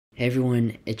Hey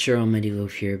everyone, it's your own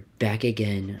Loaf here, back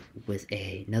again with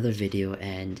another video,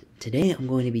 and today I'm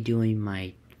going to be doing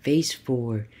my Phase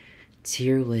 4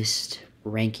 tier list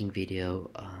ranking video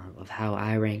of how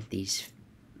I rank these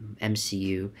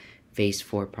MCU Phase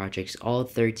 4 projects, all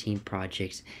 13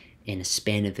 projects in a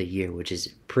span of a year, which is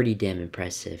pretty damn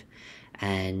impressive.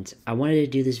 And I wanted to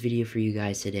do this video for you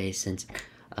guys today since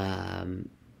Comic-Con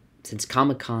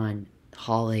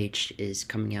Hall H is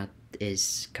coming out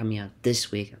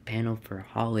this week. A panel for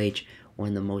Hall H, one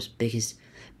of the most biggest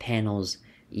panels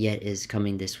yet, is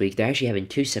coming this week. They're actually having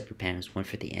two separate panels, one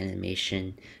for the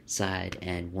animation side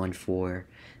and one for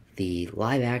the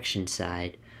live action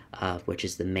side, which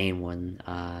is the main one,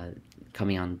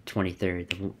 coming on the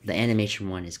 23rd. The animation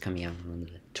one is coming out on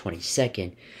the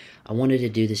 22nd. I wanted to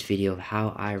do this video of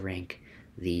how I rank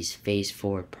these Phase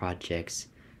 4 projects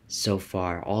so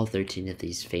far, all 13 of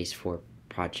these Phase 4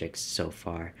 projects so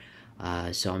far.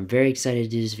 So I'm very excited to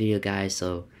do this video, guys,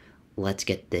 so let's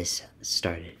get this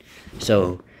started.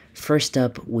 So first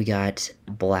up, we got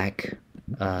Black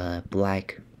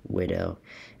Widow,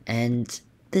 and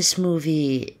this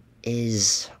movie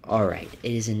is alright.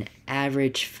 It is an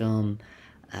average film,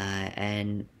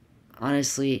 and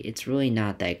honestly, it's really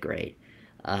not that great.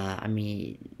 I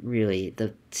mean, really,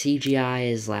 the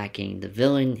CGI is lacking. The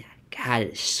villain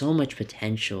had so much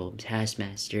potential.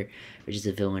 Taskmaster, which is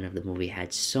the villain of the movie,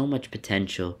 had so much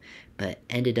potential, but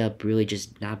ended up really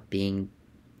just not being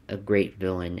a great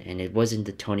villain. And it wasn't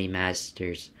the Tony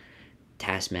Masters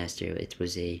Taskmaster. It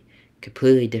was a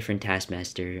completely different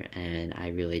Taskmaster, and I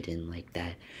really didn't like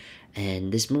that.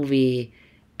 And this movie,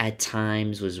 at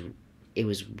times, was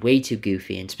way too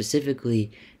goofy, and specifically,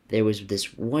 there was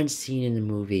this one scene in the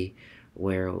movie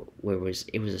where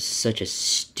it was such a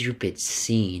stupid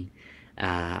scene.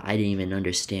 I didn't even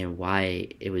understand why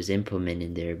it was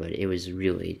implemented there, but it was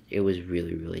really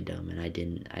dumb, and I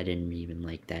didn't even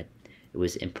like that it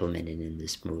was implemented in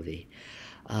this movie.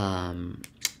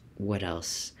 What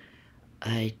else?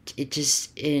 It's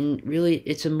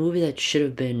a movie that should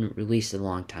have been released a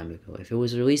long time ago. If it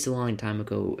was released a long time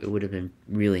ago, it would have been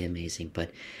really amazing.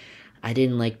 But I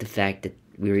didn't like the fact that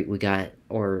I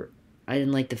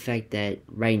didn't like the fact that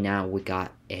right now we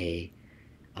got a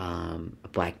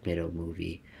Black Widow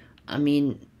movie. I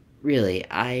mean, really,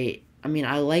 I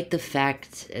like the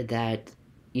fact that,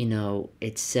 you know,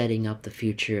 it's setting up the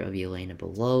future of Yelena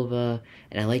Belova,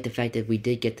 and I like the fact that we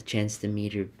did get the chance to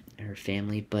meet her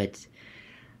family. But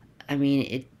I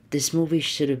mean, this movie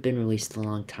should have been released a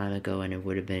long time ago, and it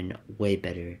would have been way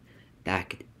better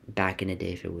back in the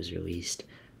day if it was released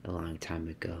a long time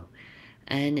ago.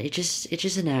 And it's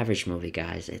just an average movie,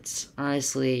 guys. It's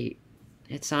honestly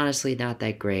not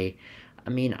that great. I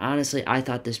mean, honestly, I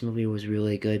thought this movie was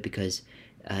really good because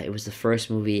it was the first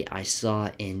movie I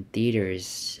saw in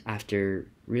theaters after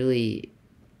really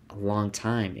a long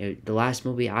time. The last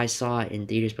movie I saw in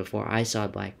theaters before I saw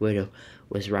Black Widow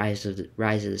was Rise of the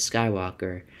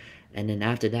Skywalker, and then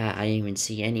after that, I didn't even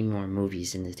see any more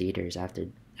movies in the theaters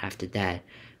after that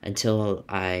until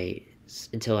I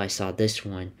saw this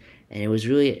one, and it was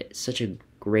really such a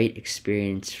great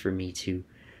experience for me to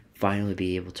finally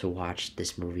be able to watch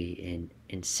this movie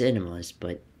in cinemas.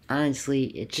 But honestly,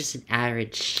 it's just an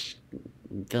average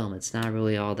film. It's not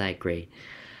really all that great,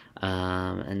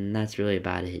 and that's really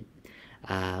about it.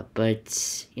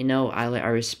 But you know, I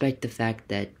respect the fact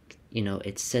that, you know,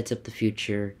 it sets up the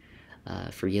future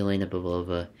for Yelena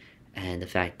Belova, and the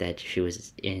fact that she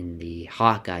was in the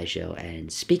Hawkeye show.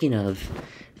 And speaking of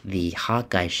the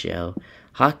Hawkeye show,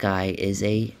 Hawkeye is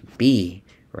a B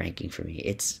ranking for me.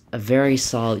 It's a very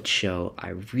solid show. I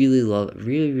really love,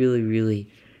 really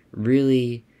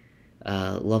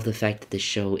love the fact that the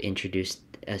show introduced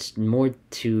us more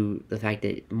to the fact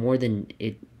that more than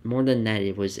that,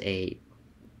 it was a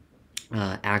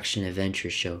action adventure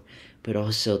show, but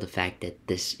also the fact that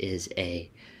this is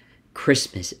a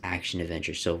Christmas action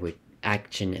adventure, so with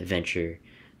action adventure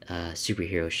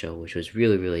superhero show, which was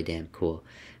really damn cool.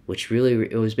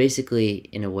 It was basically,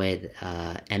 in a way,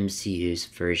 MCU's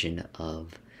version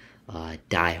of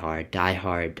Die Hard. Die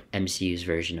Hard, MCU's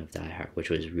version of Die Hard, which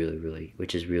is really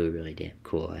damn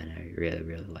cool, and I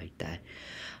really like that.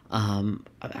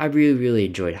 I really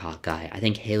enjoyed Hawkeye. I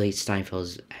think Haley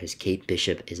Steinfeld as Kate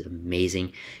Bishop is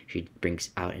amazing. She brings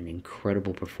out an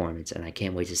incredible performance, and I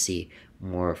can't wait to see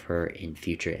more of her in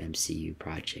future MCU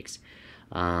projects.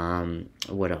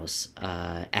 What else?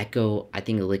 Echo, I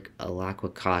think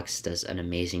Alaqua Cox does an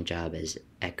amazing job as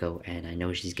Echo, and I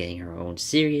know she's getting her own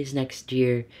series next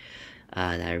year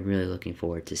that I'm really looking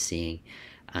forward to seeing.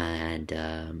 And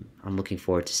I'm looking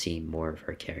forward to seeing more of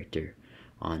her character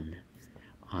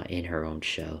in her own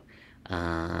show.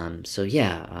 So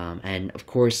yeah, and of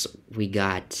course we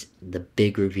got the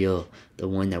big reveal, the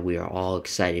one that we are all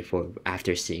excited for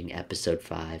after seeing episode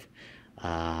 5.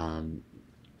 Um,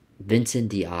 Vincent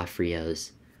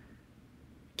D'Onofrio's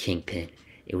Kingpin.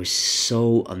 It was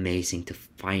so amazing to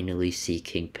finally see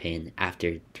Kingpin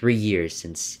after 3 years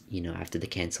since, after the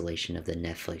cancellation of the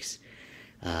Netflix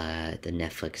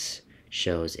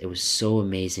shows. It was so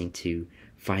amazing to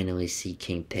finally see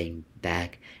Kingpin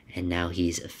back, and now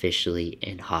he's officially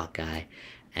in Hawkeye,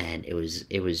 and it was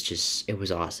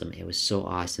awesome. It was so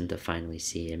awesome to finally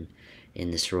see him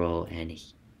in this role, and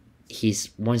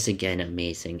he's once again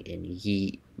amazing, and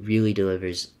he really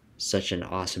delivers such an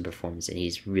awesome performance, and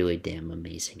he's really damn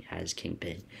amazing as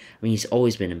Kingpin. I mean, he's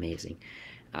always been amazing.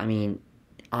 I mean,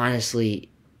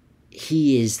 honestly,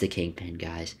 he is the Kingpin,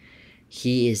 guys.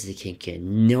 He is the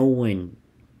Kingpin. No one.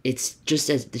 It's just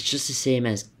the same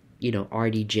as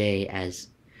RDJ as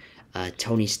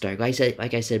Tony Stark.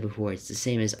 Like I said before, it's the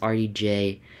same as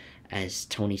RDJ as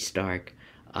Tony Stark,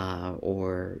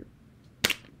 or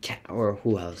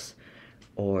who else,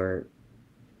 or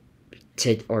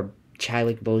or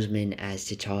Chadwick Boseman as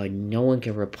T'Challa. No one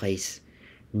can replace.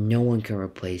 No one can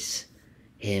replace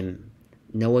him.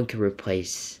 No one can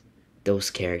replace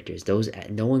those characters.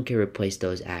 No one can replace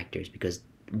those actors, because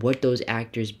what those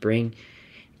actors bring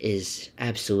is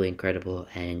absolutely incredible,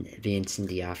 and Vincent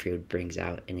D'Onofrio brings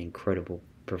out an incredible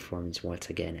performance once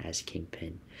again as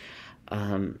Kingpin.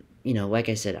 Like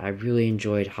I said, I really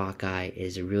enjoyed Hawkeye. It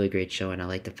is a really great show, and I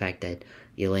like the fact that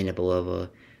Yelena Belova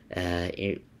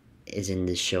is in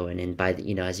this show. And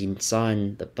then as you saw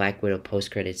in the Black Widow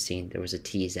post credit scene, there was a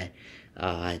tease that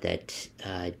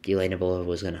Yelena Belova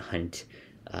was gonna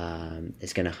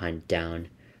hunt down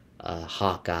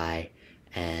Hawkeye,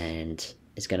 and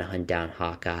is gonna hunt down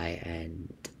Hawkeye,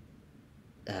 and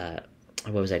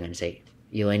what was I gonna say?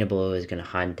 Yelena Belova is gonna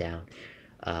hunt down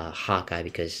Hawkeye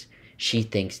because she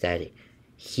thinks that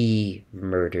he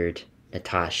murdered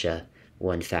Natasha.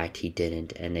 When in fact he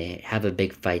didn't, and they have a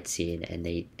big fight scene, and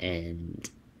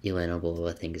Yelena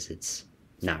Belova thinks it's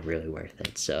not really worth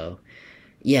it. So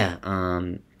yeah,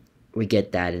 we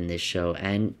get that in this show,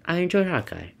 and I enjoyed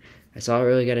Hawkeye. That's all I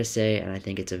really gotta say, and I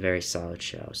think it's a very solid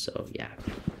show. So yeah.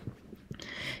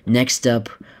 Next up,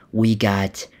 we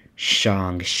got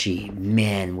Shang-Chi.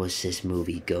 Man, was this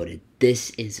movie goated.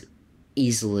 This is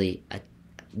easily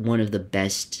one of the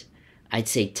best, I'd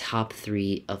say top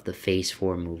 3 of the Phase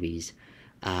 4 movies.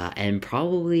 And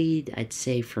probably, I'd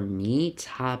say for me,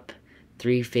 top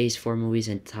 3 Phase 4 movies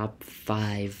and top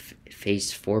 5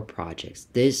 Phase 4 projects.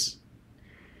 This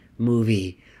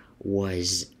movie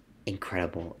was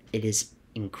incredible. It is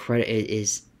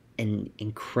an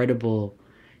incredible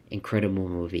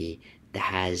movie that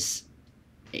has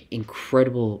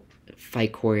incredible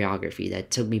fight choreography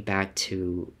that took me back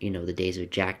to the days of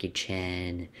Jackie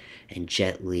Chan and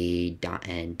Jet Li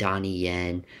and Donnie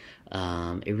Yen.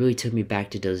 It really took me back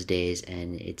to those days,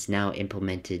 and it's now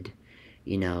implemented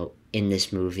in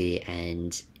this movie,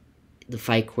 and the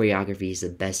fight choreography is the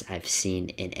best I've seen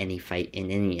in any fight in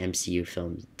any MCU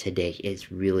film today.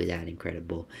 It's really that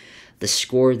incredible. The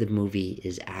score of the movie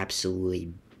is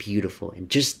absolutely beautiful, and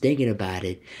just thinking about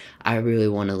it, I really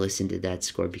want to listen to that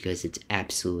score because it's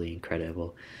absolutely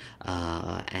incredible,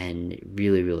 and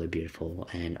really, really beautiful.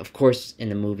 And of course, in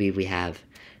the movie, we have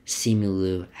Simu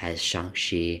Liu as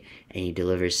Shang-Chi, and he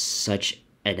delivers such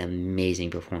an amazing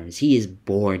performance. He is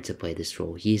born to play this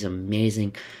role. He's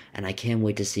amazing, and I can't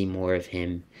wait to see more of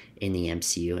him in the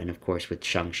MCU, and of course with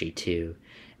Shang-Chi 2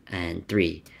 and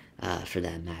 3, for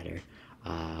that matter.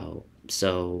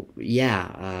 So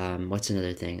yeah, what's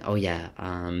another thing? Oh yeah,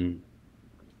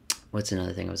 what's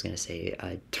another thing I was gonna say?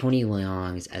 Tony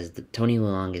Leung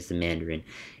is the Mandarin.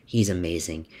 He's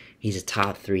amazing. He's a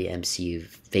top 3 MCU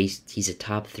face. He's a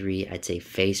top 3, I'd say,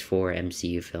 Phase 4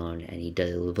 MCU villain, and he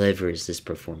delivers this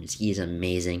performance. He is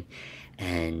amazing,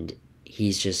 and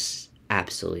he's just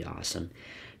absolutely awesome.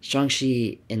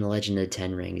 Shang-Chi in the Legend of the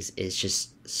Ten Rings is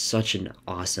just such an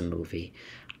awesome movie.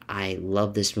 I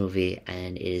love this movie,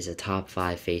 and it is a top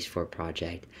 5 Phase 4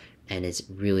 project, and it's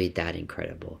really that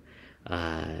incredible.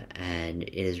 And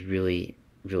it is really,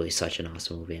 really such an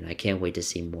awesome movie, and I can't wait to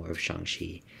see more of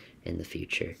Shang-Chi in the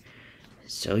future.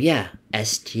 So yeah,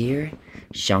 S tier,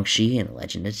 Shang-Chi and the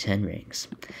Legend of the Ten Rings.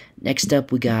 Next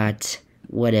up, we got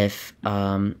What If.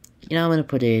 I'm gonna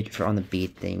put it on the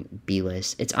B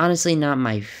list. It's honestly not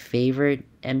my favorite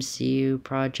MCU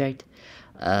project,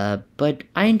 but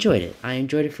I enjoyed it. I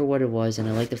enjoyed it for what it was, and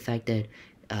I like the fact that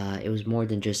it was more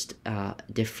than just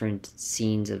different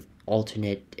scenes of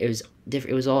alternate. It was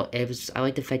different. It was all. It was. I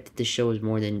like the fact that the show was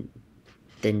more than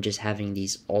just having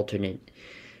these alternate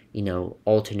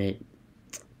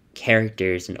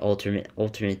characters and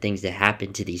alternate things that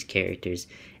happened to these characters,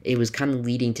 it was kind of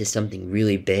leading to something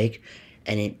really big,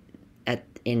 and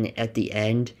at the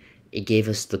end, it gave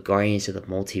us the Guardians of the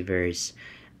Multiverse,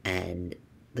 and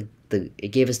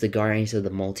it gave us the Guardians of the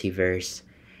Multiverse,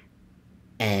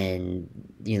 and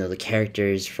the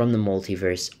characters from the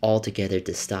multiverse all together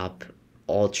to stop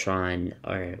Ultron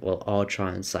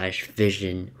slash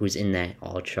Vision, who's in that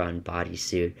Ultron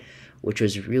bodysuit, which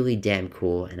was really damn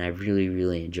cool, and I really,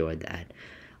 really enjoyed that.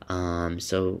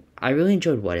 So I really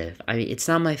enjoyed What If. I mean, it's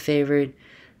not my favorite.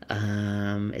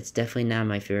 It's definitely not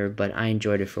my favorite, but I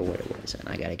enjoyed it for what it was, and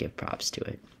I gotta give props to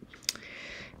it.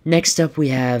 Next up, we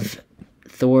have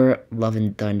Thor: Love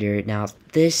and Thunder.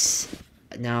 This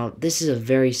is a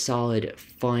very solid,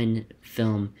 fun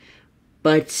film,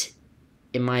 but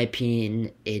in my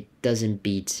opinion, it doesn't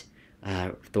beat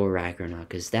Thor Ragnarok,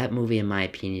 because that movie, in my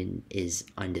opinion, is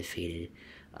undefeated.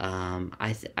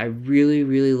 I really,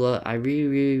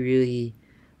 really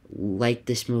like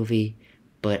this movie,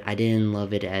 but I didn't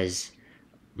love it as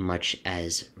much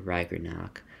as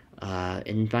Ragnarok.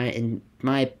 In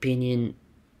my opinion,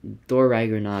 Thor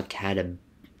Ragnarok had a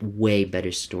way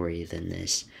better story than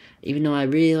this. Even though I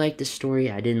really liked the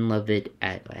story, I didn't love it.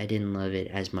 I didn't love it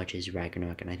as much as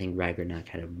Ragnarok, and I think Ragnarok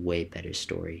had a way better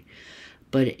story.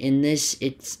 But in this,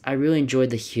 I really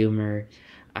enjoyed the humor.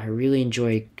 I really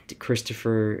enjoyed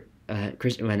Christian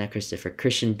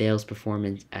Bale's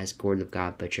performance as Gore the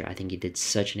God Butcher. I think he did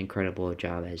such an incredible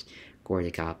job as Gore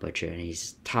the God Butcher, and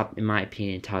he's in my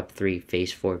opinion, top 3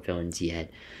 Phase 4 villains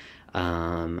yet.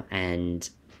 And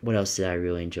what else did I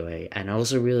really enjoy? And I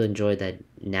also really enjoyed that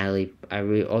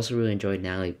also really enjoyed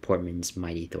Natalie Portman's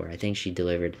Mighty Thor. I think she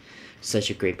delivered such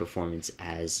a great performance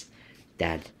as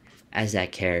that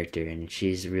character, and she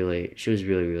was really,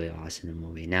 really awesome in the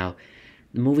movie. Now,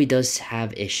 the movie does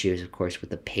have issues, of course,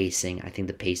 with the pacing. I think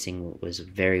the pacing was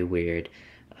very weird.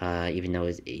 Even though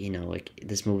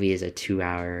this movie is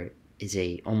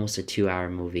almost a 2-hour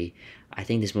movie. I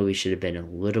think this movie should have been a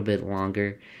little bit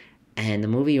longer. And the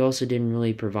movie also didn't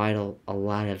really provide a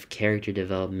lot of character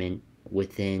development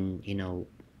within,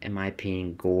 in my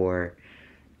opinion, Gore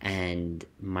and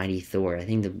Mighty Thor. I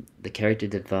think the character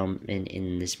development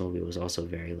in this movie was also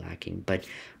very lacking. But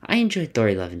I enjoyed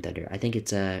Thor: Love and Thunder. I think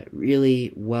it's a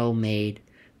really well-made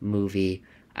movie.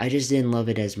 I just didn't love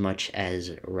it as much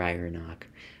as Ragnarok,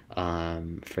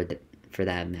 for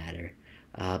that matter.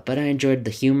 But I enjoyed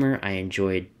the humor. I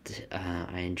enjoyed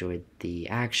the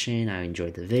action. I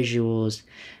enjoyed the visuals,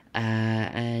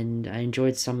 and I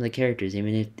enjoyed some of the characters.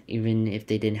 Even if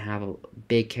they didn't have a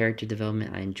big character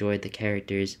development, I enjoyed the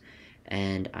characters,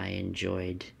 and I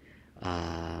enjoyed.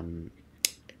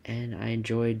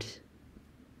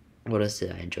 What else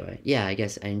did I enjoy? Yeah, I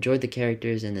guess I enjoyed the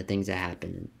characters and the things that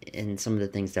happened, and some of the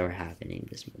things that were happening in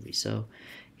this movie. So,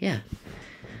 yeah.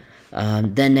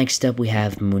 Then next up we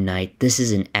have Moon Knight. This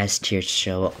is an S-tier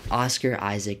show. Oscar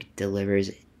Isaac delivers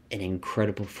an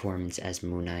incredible performance as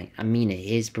Moon Knight. I mean,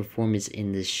 his performance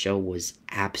in this show was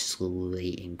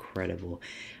absolutely incredible.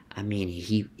 I mean,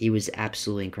 he was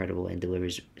absolutely incredible and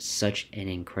delivers such an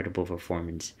incredible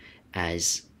performance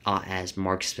as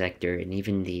Mark Spector, and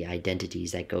even the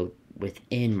identities that go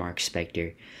within Mark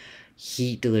Spector.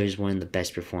 He delivers one of the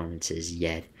best performances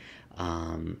yet.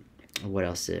 What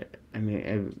else?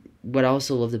 What I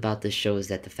also loved about this show is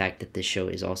that the fact that this show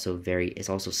is also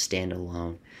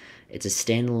standalone. It's a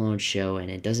standalone show, and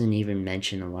it doesn't even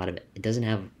mention it doesn't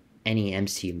have any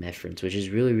MCU reference, which is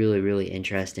really, really, really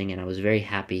interesting. And I was very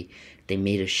happy they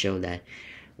made a show that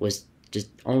was just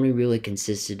only really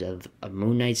consisted of a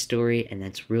Moon Knight story, and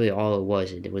that's really all it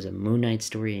was. It was a Moon Knight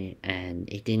story, and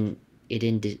it didn't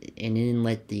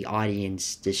let the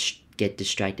audience get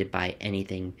distracted by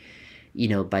anything,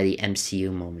 by the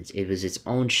MCU moments. It was its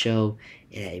own show.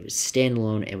 It was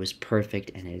standalone. It was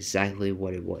perfect, and exactly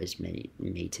what it was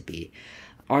made to be.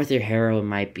 Arthur Harrow, in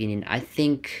my opinion, I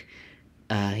think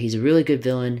he's a really good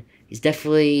villain. He's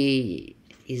definitely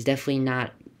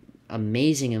not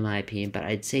amazing in my opinion, but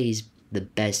I'd say he's the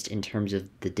best in terms of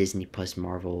the Disney Plus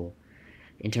Marvel,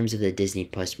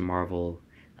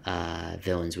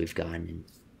 villains we've gotten.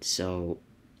 So,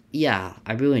 yeah,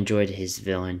 I really enjoyed his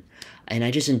villain, and I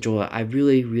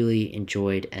really, really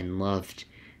enjoyed and loved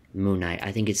Moon Knight.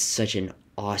 I think it's such an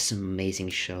awesome, amazing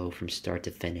show from start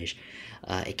to finish.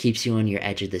 It keeps you on your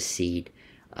edge of the seat,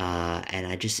 and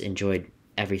I just enjoyed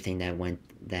everything that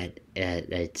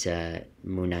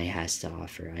Moon Knight has to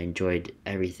offer. I enjoyed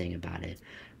everything about it,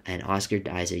 and Oscar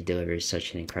Isaac delivers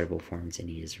such an incredible performance, and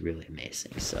he is really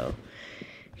amazing. So,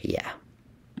 yeah.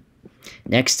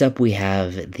 Next up, we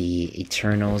have The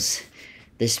Eternals.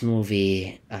 This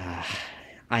movie,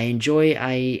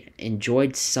 I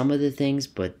enjoyed some of the things,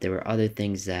 but there were other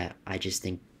things that I just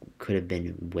think could have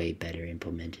been way better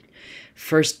implemented.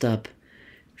 First up,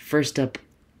 first up,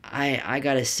 I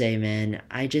gotta say, man,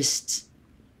 I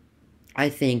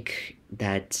think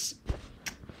that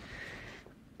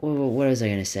what was I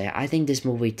gonna say? I think this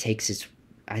movie takes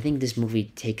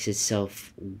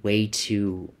itself way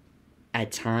too.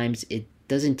 At times, it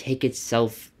doesn't take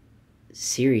itself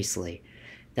seriously.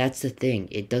 That's the thing.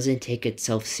 It doesn't take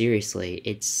itself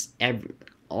seriously.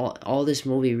 All this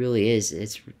movie really is.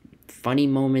 It's funny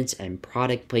moments and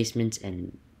product placements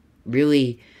and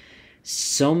really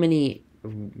so many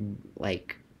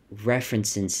like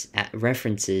references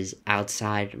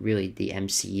outside really the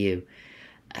MCU.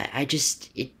 I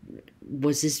just it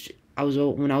was this I was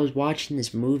when I was watching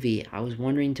this movie, I was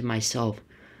wondering to myself,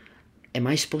 am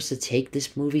I supposed to take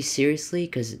this movie seriously?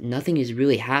 Because nothing is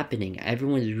really happening.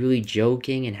 Everyone's really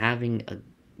joking and having a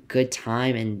good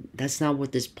time, and that's not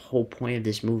what this whole point of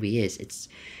this movie is.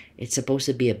 It's supposed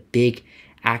to be a big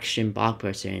action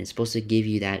blockbuster, and it's supposed to give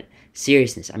you that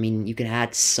seriousness. I mean, you can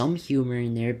add some humor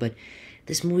in there, but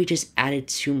this movie just had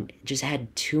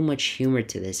too much humor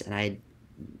to this, and I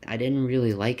didn't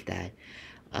really like that.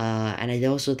 And I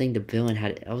also think the villain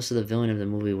of the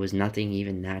movie was nothing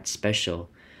even that special.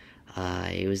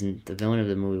 The villain of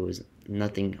the movie was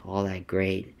nothing all that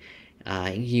great.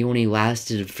 He only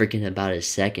lasted freaking about a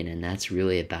second, and that's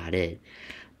really about it.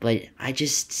 But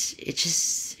it's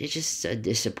just a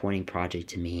disappointing project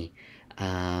to me,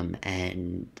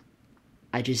 and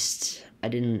I just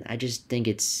think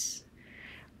it's.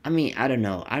 I mean, I don't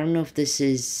know. I don't know if this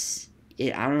is.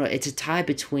 I don't know. It's a tie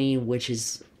between which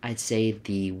is I'd say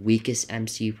the weakest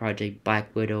MCU project,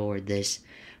 Black Widow, or this,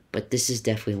 but this is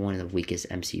definitely one of the weakest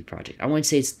MCU projects. I wouldn't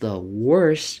say it's the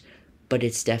worst, but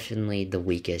it's definitely the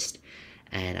weakest.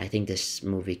 And I think this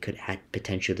movie could had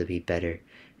potential to be better,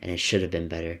 and it should have been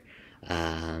better.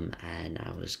 And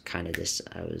I was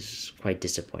quite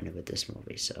disappointed with this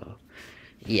movie. So,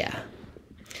 yeah.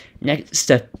 Next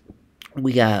up,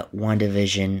 we got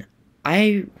WandaVision.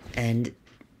 And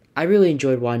I really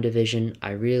enjoyed WandaVision.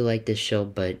 I really like this show,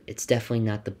 but it's definitely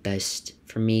not the best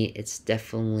for me. It's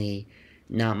definitely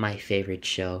not my favorite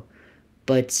show,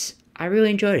 but I really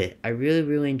enjoyed it. I really,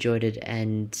 really enjoyed it,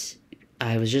 and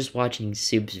I was just watching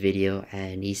Soup's video,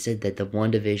 and he said that the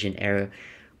WandaVision era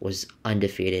was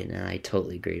undefeated, and I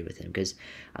totally agreed with him, because,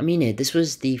 I mean, this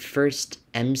was the first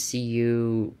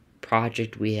MCU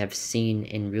project we have seen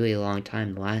in really a long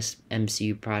time. The last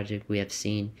MCU project we have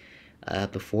seen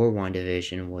before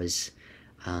WandaVision was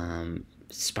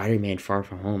Spider-Man Far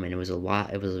From Home, and it was a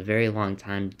very long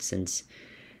time since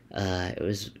it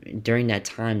was during that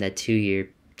time, that 2 year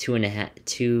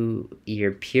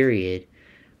period.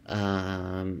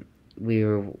 We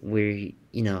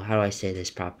how do I say this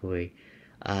properly?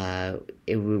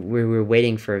 We were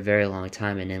waiting for a very long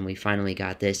time, and then we finally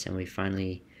got this, and we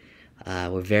finally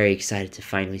we're very excited to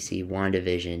finally see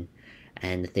WandaVision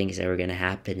and the things that were going to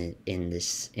happen in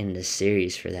this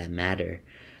series, for that matter.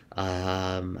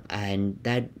 And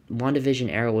that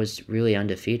WandaVision era was really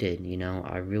undefeated.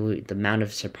 The amount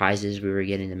of surprises we were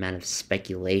getting, the amount of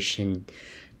speculation,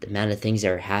 the amount of things that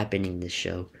were happening in the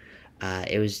show,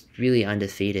 it was really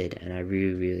undefeated, and I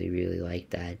really, really, really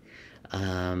liked that.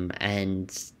 And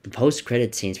the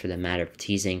post-credit scenes, for the matter, of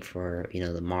teasing for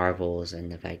the Marvels,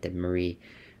 and the fact that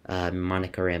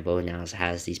Monica Rambeau now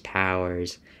has these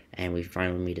powers, and we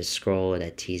finally meet a Skrull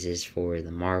that teases for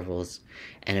the Marvels,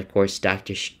 and of course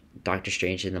Doctor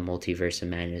Strange in the Multiverse of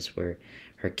Madness, where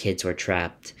her kids were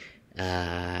trapped,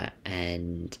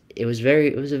 and it was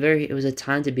a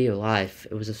time to be alive.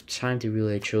 It was a time to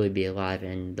really truly be alive,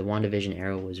 and the WandaVision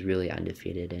era was really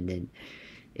undefeated, and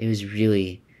it was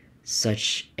really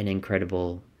such an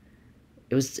incredible.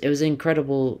 It was an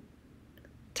incredible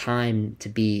time to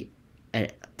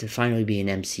finally be an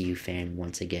MCU fan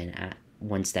once again.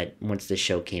 Once the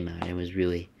show came out, it was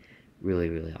really, really,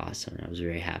 really awesome. I was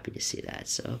very happy to see that.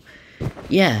 So,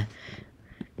 yeah.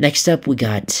 Next up, we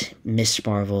got Miss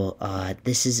Marvel.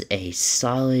 This is a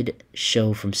solid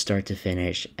show from start to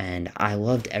finish, and I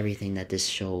loved everything that this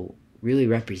show really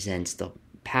represents. The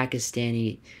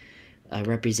Pakistani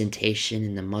representation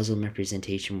and the Muslim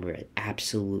representation were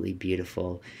absolutely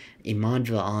beautiful. Iman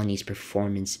Vellani's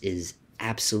performance is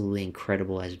absolutely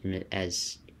incredible as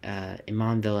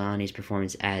Iman Vellani's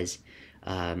performance as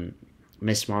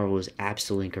Miss Marvel is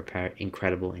absolutely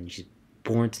incredible, and she's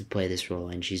born to play this role,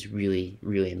 and she's really,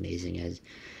 really amazing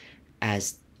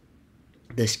as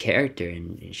this character,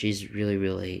 and she's really,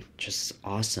 really just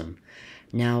awesome.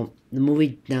 Now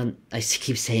I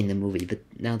keep saying the movie, but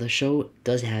now the show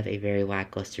does have a very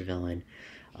lackluster villain.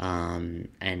 And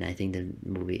I think the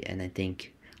movie, and I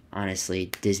think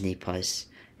honestly, Disney Plus,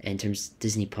 in terms of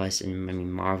Disney Plus, and I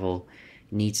mean Marvel,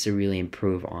 needs to really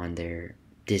improve on their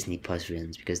Disney Plus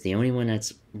villains, because the only one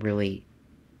that's really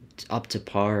up to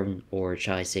par, or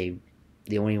shall I say,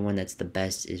 the only one that's the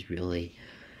best is really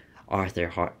Arthur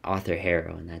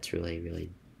Harrow, and that's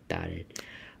really about it.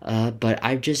 But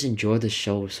I've just enjoyed the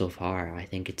show so far. I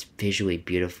think it's visually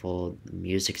beautiful, the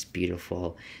music's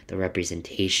beautiful, the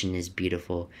representation is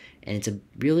beautiful, and it's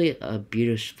a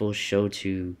beautiful show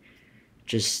to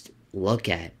just look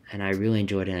at. And I really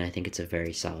enjoyed it, and I think it's a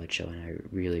very solid show, and I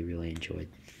really enjoyed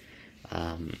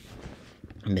um,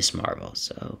 Miss Marvel.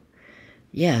 So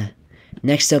yeah.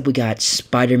 Next up, we got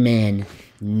Spider-Man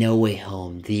No Way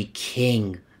Home, the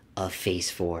king of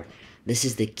Phase 4. This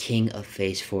is the king of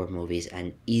Phase 4 movies,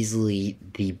 and easily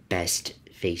the best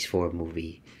Phase 4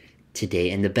 movie today,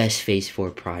 and the best Phase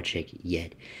 4 project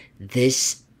yet.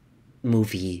 This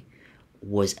movie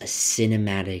was a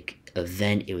cinematic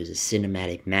event. It was a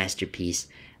cinematic masterpiece.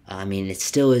 I mean, it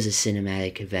still is a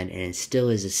cinematic event, and it still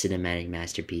is a cinematic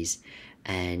masterpiece.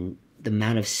 And the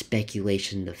amount of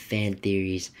speculation, the fan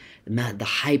theories, the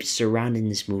hype surrounding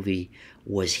this movie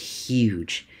was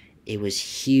huge. It was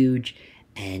huge,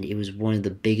 and it was one of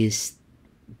the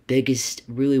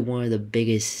really one of the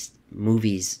biggest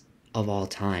movies of all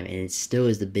time, and it still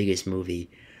is the biggest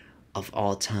movie of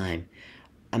all time.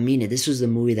 I mean, this was the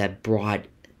movie that brought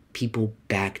people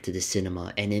back to the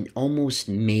cinema, and it almost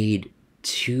made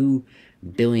 2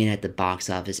 billion at the box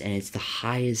office, and it's the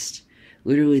highest,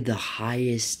 literally the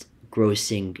highest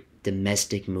grossing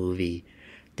domestic movie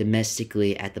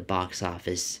domestically at the box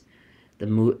office.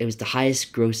 It was the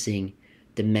highest grossing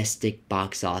domestic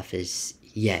box office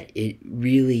yet. It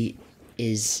really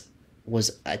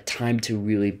was a time to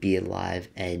really be alive,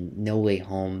 and No Way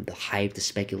Home, the hype, the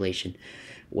speculation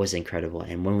was incredible.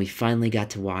 And when we finally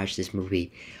got to watch this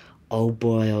movie, oh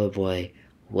boy,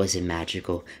 was it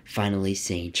magical. Finally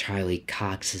seeing Charlie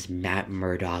Cox as Matt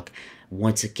Murdock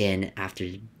once again after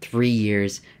 3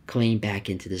 years coming back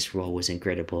into this role was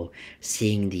incredible.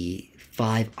 Seeing the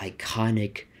 5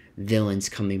 iconic villains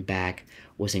coming back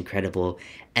was incredible.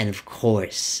 And of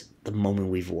course, the moment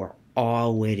we were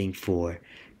all waiting for,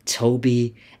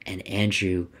 Toby and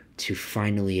Andrew to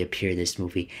finally appear in this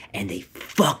movie, and they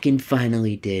fucking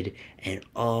finally did. And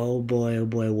oh boy,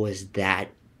 was that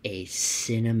a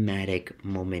cinematic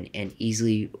moment, and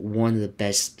easily one of the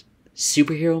best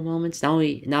superhero moments. Not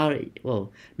only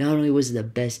was it the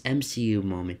best MCU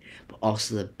moment, but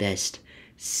also the best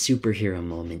superhero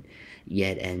moment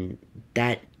yet. And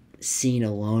that scene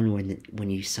alone, when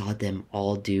you saw them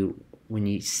all do, when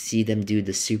you see them do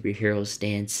the superhero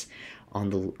stance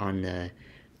on the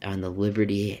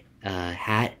Liberty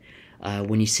hat,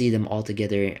 when you see them all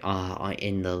together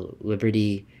in the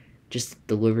Liberty, just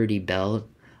the Liberty Bell,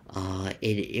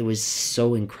 it was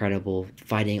so incredible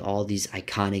fighting all these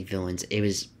iconic villains. It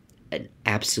was an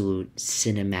absolute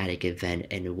cinematic event,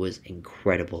 and it was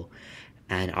incredible.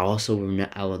 And I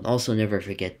will also never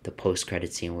forget the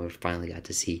post-credit scene where we finally got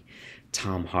to see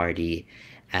Tom Hardy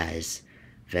as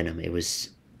Venom. It was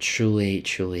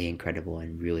truly incredible,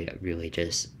 and really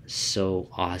just so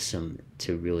awesome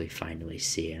to really finally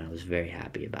see, and I was very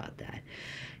happy about that.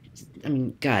 I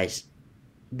mean, guys,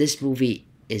 this movie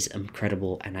is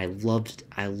incredible, and I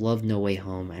love No Way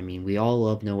Home. I mean, we all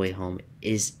love No Way Home.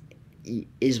 Is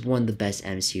one of the best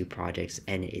MCU projects,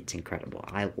 and it's incredible.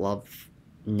 I love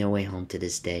No Way Home to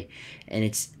this day, and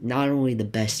it's not only the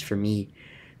best for me,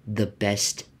 the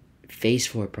best Phase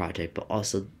 4 project, but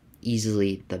also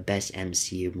easily the best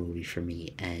MCU movie for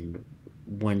me, and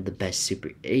one of the best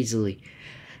easily,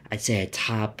 I'd say a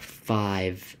top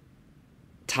 10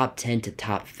 to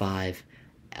top 5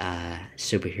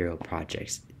 superhero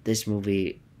projects. This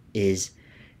movie is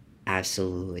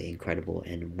absolutely incredible,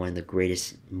 and one of the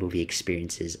greatest movie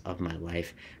experiences of my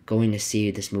life. Going to see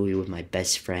this movie with my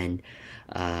best friend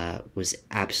was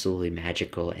absolutely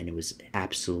magical, and it was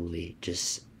absolutely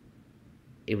just,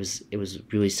 it was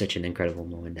really such an incredible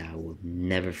moment that I will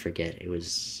never forget. It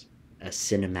was a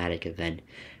cinematic event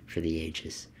for the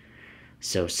ages.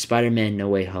 So Spider-Man No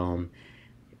Way Home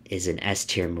is an S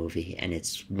tier movie, and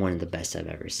it's one of the best I've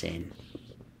ever seen.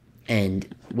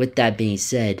 And with that being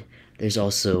said, there's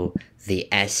also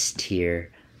the S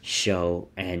tier show,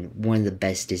 and one of the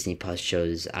best Disney Plus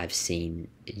shows I've seen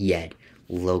yet,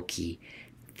 Loki.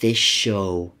 This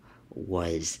show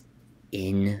was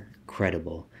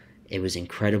incredible. It was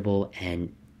incredible,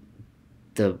 and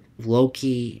the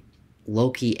Loki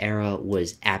era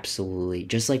was absolutely,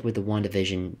 just like with the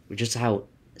WandaVision, just how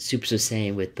Supes was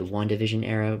saying with the WandaVision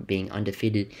era being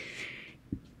undefeated,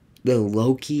 the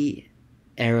Loki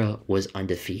era was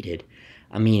undefeated.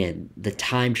 I mean, the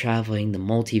time traveling, the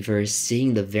multiverse,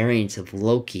 seeing the variants of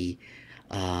Loki,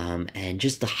 and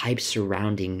just the hype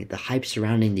surrounding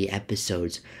the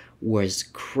episodes was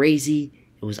crazy.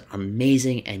 It was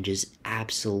amazing and just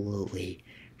absolutely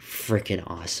freaking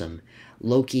awesome.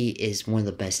 Loki is one of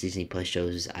the best Disney Plus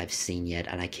shows I've seen yet,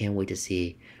 and I can't wait to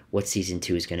see what season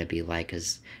 2 is going to be like.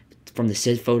 Because from the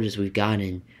set photos we've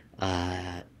gotten,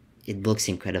 it looks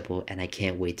incredible, and I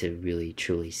can't wait to really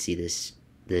truly see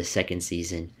the second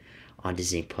season on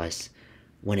Disney Plus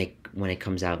when it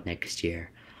comes out next year.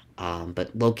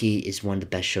 But Loki is one of the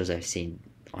best shows I've seen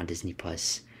on Disney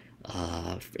Plus.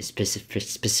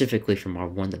 Specifically from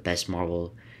one of the best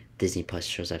Marvel Disney Plus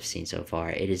shows I've seen so far.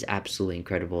 It is absolutely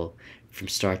incredible from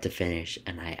start to finish,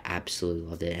 and I absolutely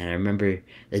loved it. And I remember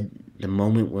the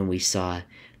moment when we saw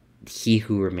He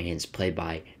Who Remains, played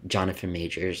by Jonathan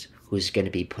Majors, who's going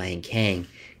to be playing Kang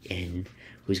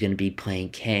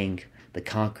the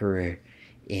Conqueror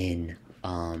in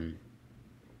Ant-Man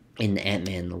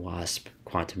and the Wasp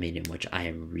Quantumanium, which I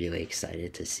am really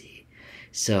excited to see.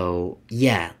 So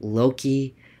yeah,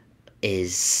 Loki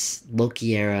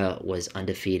era was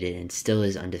undefeated and still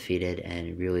is undefeated, and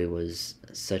it really was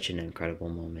such an incredible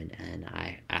moment, and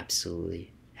I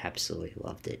absolutely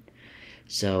loved it.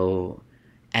 So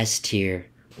S tier,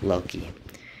 Loki.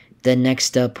 Then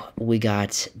next up we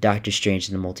got Doctor Strange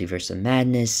in the Multiverse of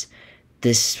Madness.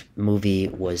 This movie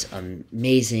was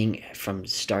amazing from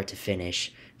start to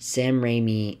finish. Sam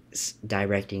Raimi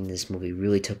directing this movie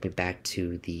really took me back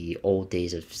to the old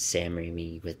days of Sam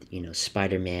Raimi with,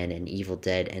 Spider-Man and Evil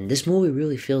Dead. And this movie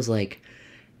really feels like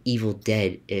Evil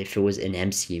Dead if it was an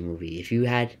MCU movie. If you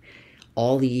had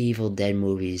all the Evil Dead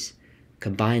movies,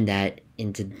 combine that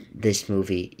into this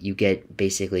movie, you get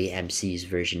basically MCU's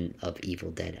version of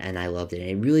Evil Dead. And I loved it. And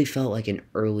it really felt like an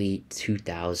early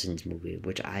 2000s movie,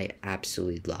 which I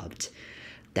absolutely loved.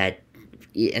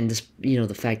 And this,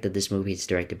 the fact that this movie is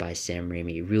directed by Sam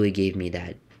Raimi really gave me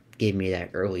that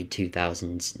early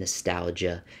 2000s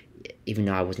nostalgia, even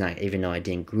though I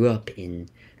didn't grow up in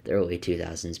the early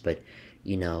 2000s, but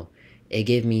it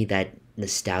gave me that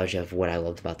nostalgia of what I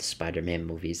loved about the Spider-Man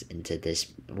movies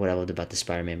what I loved about the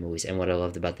Spider-Man movies and what I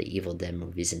loved about the Evil Dead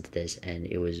movies into this, and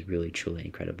it was really truly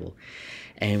incredible.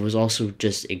 And it was also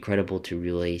just incredible to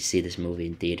really see this movie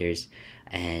in theaters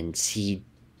and see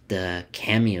the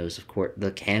cameos, of course,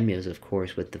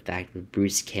 with the fact that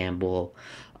Bruce Campbell,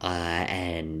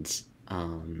 and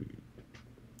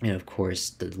of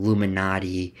course the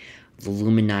Illuminati. The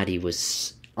Illuminati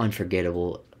was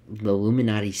unforgettable. The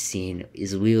Illuminati scene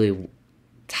is really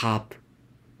top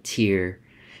tier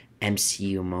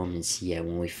MCU moments yet.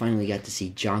 When we finally got to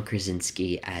see John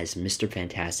Krasinski as Mr.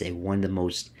 Fantastic, one of the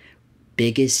most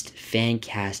biggest fan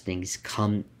castings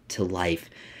come to life,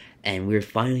 and we were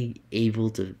finally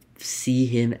able to see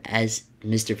him as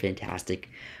Mr. Fantastic,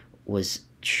 was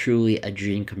truly a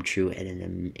dream come true and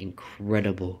an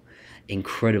incredible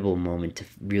moment to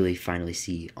really finally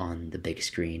see on the big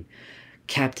screen.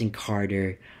 Captain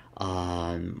Carter,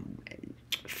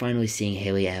 finally seeing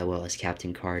Haley Atwell as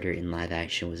Captain Carter in live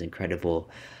action was incredible.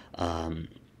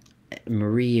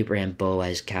 Marie Rambeau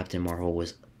as Captain Marvel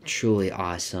was truly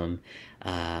awesome.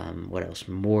 What else?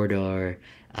 Mordor,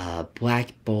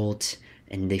 Black Bolt,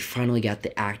 and they finally got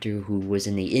the actor who was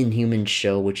in the Inhuman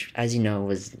show, which, as you know,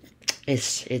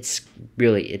 it's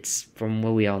from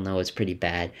what we all know, it's pretty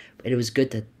bad. But it was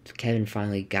good that Kevin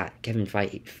Feige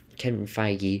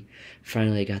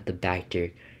finally got the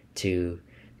actor to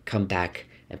come back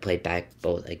and play Black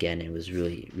Bolt again. It was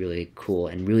really, really cool,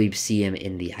 and really see him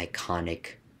in the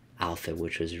iconic outfit,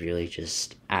 which was really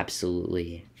just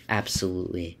absolutely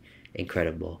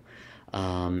incredible.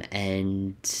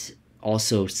 And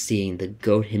also seeing the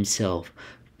GOAT himself,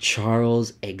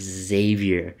 Charles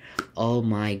Xavier. Oh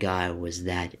my god, was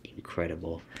that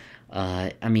incredible.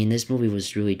 This movie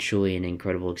was really truly an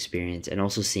incredible experience, and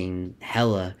also seeing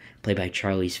Hela played by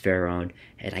Charlize Theron,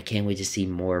 and I can't wait to see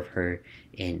more of her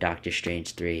in Doctor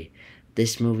Strange 3.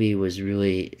 This movie was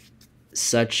really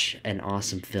such an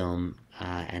awesome film,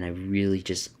 and I really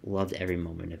just loved every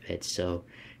moment of it. So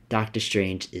Doctor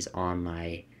Strange is on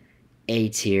my A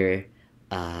tier,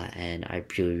 and I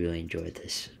really enjoyed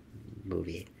this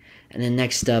movie. And then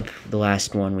next up, the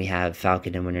last one, we have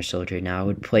Falcon and Winter Soldier. Now I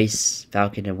would place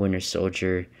Falcon and Winter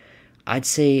Soldier, I'd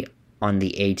say, on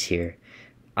the A tier.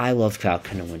 I love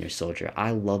Falcon and Winter Soldier.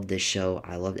 I love this show.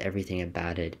 I loved everything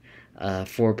about it.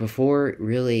 Before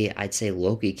really, I'd say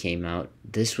Loki came out,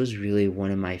 this was really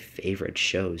one of my favorite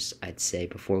shows, I'd say,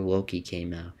 before Loki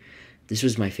came out. This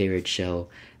was my favorite show,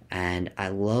 and I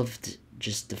loved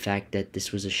just the fact that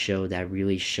this was a show that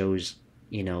really shows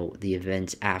the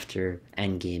events after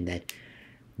Endgame, that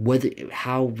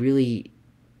how really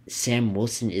Sam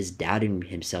Wilson is doubting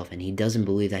himself, and he doesn't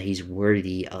believe that he's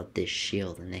worthy of this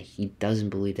shield, and that he doesn't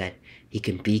believe that he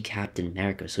can be Captain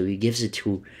America. So he gives it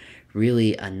to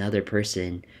really another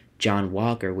person, John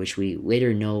Walker, which we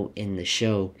later know in the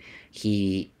show.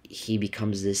 He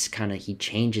becomes this kind of, he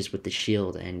changes with the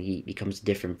shield, and he becomes a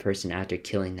different person after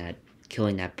killing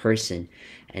that person,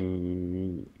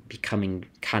 and becoming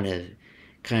kind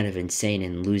of insane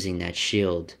and losing that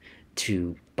shield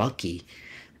to Bucky.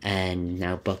 And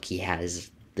now Bucky has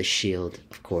the shield,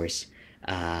 of course,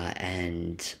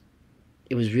 and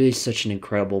it was really such an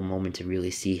incredible moment to really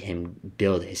see him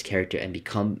build his character and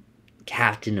become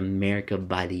Captain America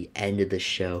by the end of the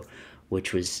show,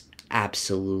 which was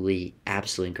absolutely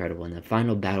incredible. And the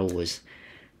final battle was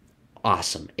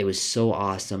awesome. It was so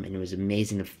awesome, and it was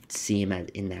amazing to see him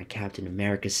in that Captain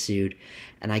America suit,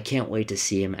 and I can't wait to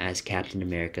see him as Captain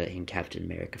America in Captain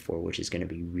America 4, which is going to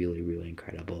be really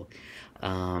incredible.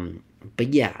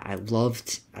 But yeah, I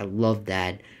loved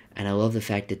that, and I love the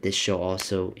fact that this show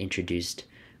also introduced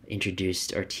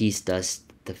or teased us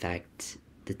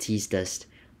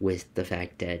with the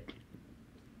fact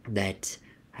that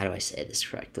how do I say this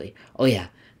correctly? Oh yeah,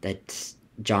 that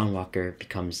John Walker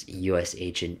becomes a U.S.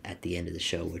 agent at the end of the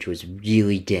show, which was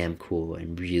really damn cool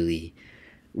and really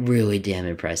damn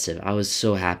impressive. I was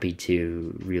so happy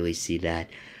to really see that,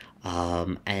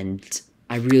 and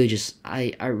I really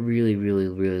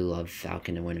love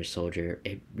Falcon and Winter Soldier.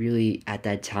 It really, at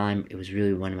that time, it was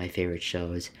really one of my favorite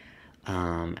shows,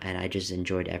 and I just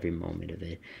enjoyed every moment of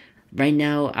it. Right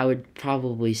now, I would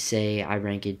probably say I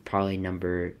probably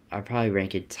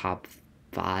rank it top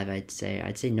 5. I'd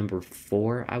say number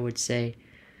 4. I would say.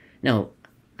 No,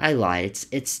 I lied.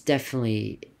 It's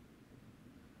definitely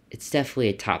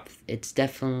a top. It's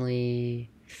definitely,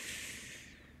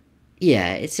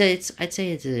 yeah. I'd say it's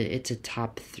a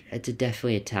top. It's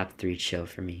definitely a top 3 show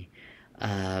for me.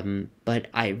 But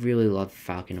I really love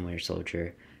Falcon and Winter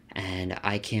Soldier, and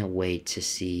I can't wait to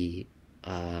see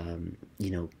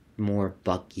more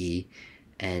Bucky,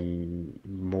 and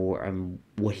more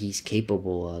what he's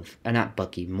capable of. Not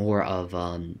Bucky, more of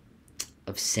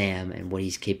Sam, and what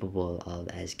he's capable of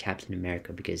as Captain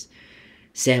America, because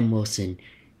Sam Wilson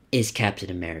is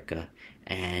Captain America,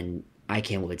 and I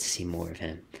can't wait to see more of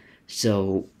him.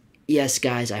 So yes,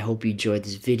 guys, I hope you enjoyed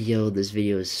this video. This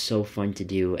video is so fun to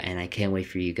do, and I can't wait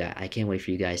for you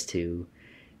guys to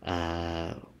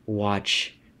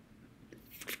watch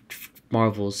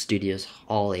Marvel Studios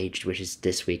Hall Age, which is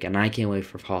this week, and I can't wait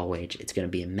for Hall Age. It's going to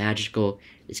be magical,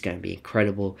 it's going to be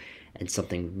incredible, and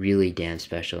something really damn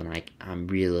special, and I'm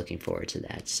really looking forward to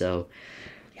that. So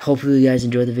hopefully you guys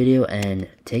enjoy the video, and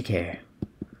take care.